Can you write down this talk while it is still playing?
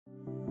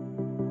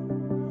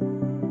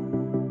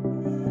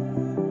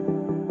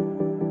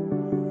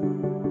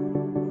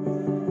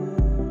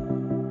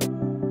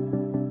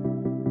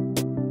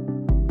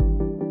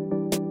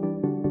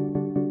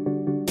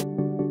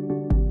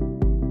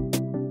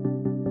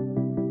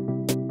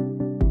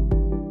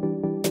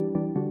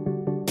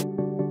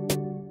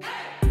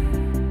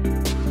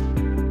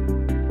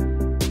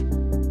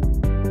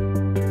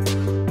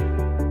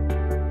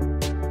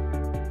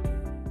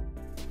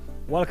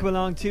Welcome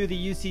along to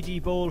the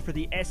UCD Bowl for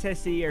the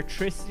SSE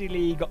Airtricity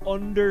League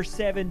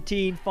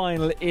Under-17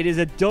 final. It is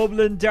a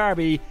Dublin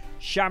derby.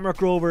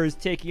 Shamrock Rovers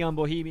taking on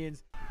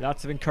Bohemians.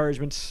 Lots of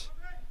encouragement,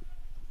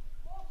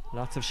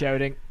 lots of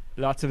shouting,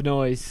 lots of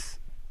noise.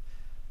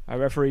 Our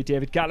referee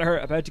David Gallagher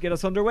about to get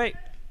us underway.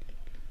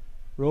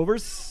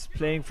 Rovers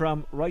playing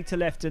from right to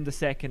left in the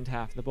second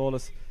half. The ball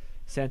is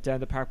sent down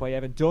the park by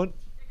Evan Dunn.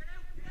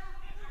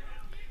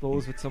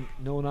 Bows with some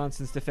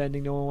no-nonsense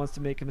defending. No one wants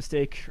to make a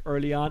mistake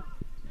early on.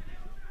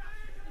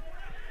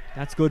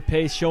 That's good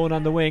pace shown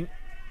on the wing.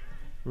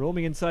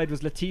 Roaming inside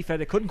was Latifa.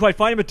 They couldn't quite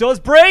find him. It does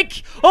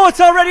break. Oh,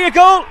 it's already a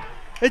goal.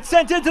 It's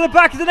sent into the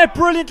back of the net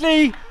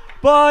brilliantly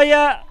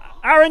by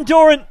Aaron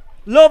Doran.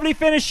 Lovely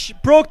finish.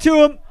 Broke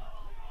to him.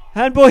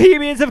 And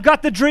Bohemians have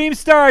got the dream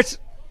start.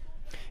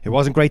 It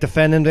wasn't great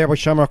defending there by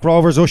Shamrock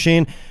Rovers,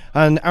 Oisín,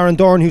 and Aaron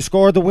Doran, who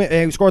scored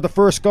the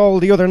first goal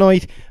the other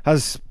night,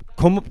 has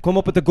come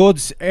up with the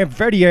goods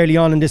very early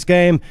on in this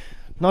game.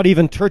 Not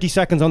even 30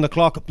 seconds on the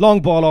clock. Long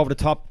ball over the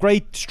top.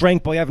 Great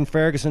strength by Evan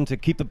Ferguson to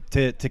keep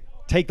to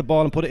take the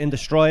ball and put it in the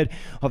stride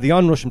of the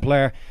on-rushing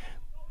player.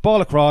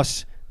 Ball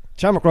across.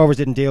 Shamrock Rovers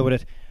didn't deal with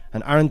it,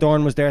 and Aaron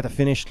Doran was there to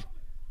finish.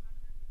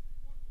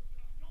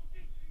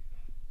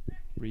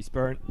 Reese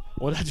Byrne.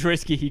 Oh, that's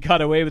risky. He got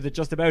away with it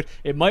just about.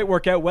 It might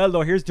work out well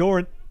though. Here's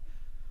Doran.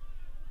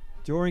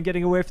 Doran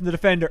getting away from the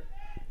defender.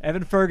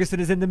 Evan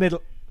Ferguson is in the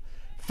middle.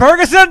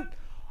 Ferguson!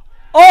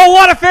 Oh,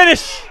 what a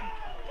finish!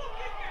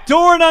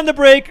 Doran on the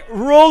break,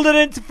 rolled it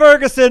into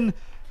Ferguson,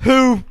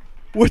 who,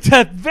 with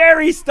that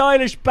very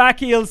stylish back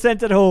heel,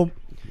 sent it home.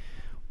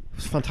 It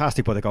was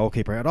fantastic by the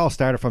goalkeeper. It all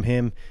started from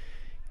him.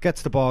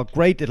 Gets the ball,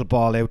 great little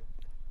ball out,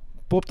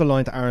 up the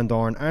line to Aaron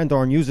Doran. Aaron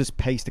Doran uses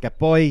pace to get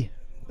by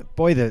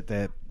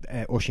the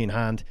Oisín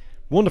hand.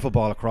 Wonderful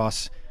ball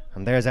across,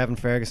 and there's Evan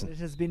Ferguson. It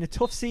has been a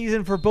tough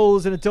season for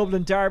Bulls in a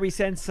Dublin derby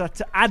sense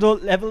at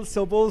adult level,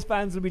 so Bulls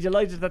fans will be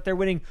delighted that they're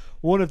winning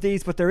one of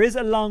these, but there is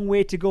a long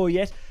way to go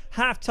yet.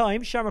 Half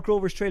time, Shamrock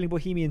Rovers trailing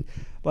Bohemian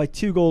by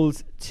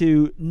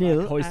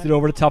 2-0. Hoisted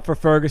over the top for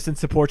Ferguson,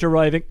 support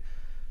arriving.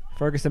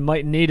 Ferguson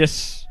might need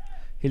it.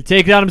 He'll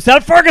take it on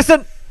himself.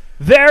 Ferguson!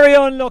 Very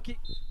unlucky.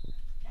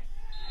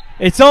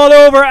 It's all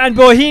over, and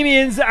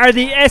Bohemians are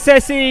the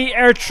SSE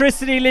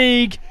Airtricity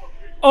League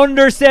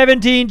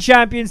Under-17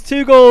 champions.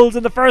 2 goals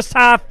in the first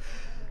half.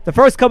 The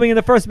first coming in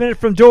the first minute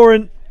from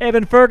Doran.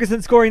 Evan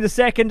Ferguson scoring the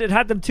second. It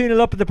had them 2-0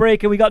 up at the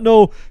break, and we got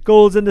no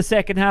goals in the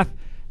second half.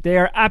 They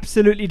are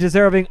absolutely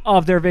deserving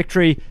of their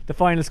victory. The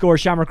final score: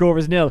 Shamrock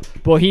Rovers 0,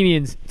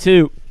 Bohemians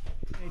 2.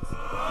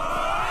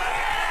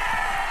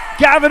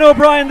 Gavin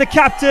O'Brien, the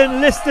captain,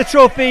 lifts the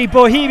trophy.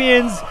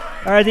 Bohemians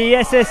are the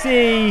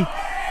SSE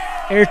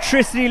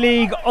Airtricity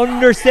League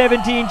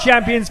Under-17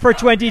 champions for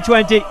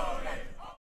 2020.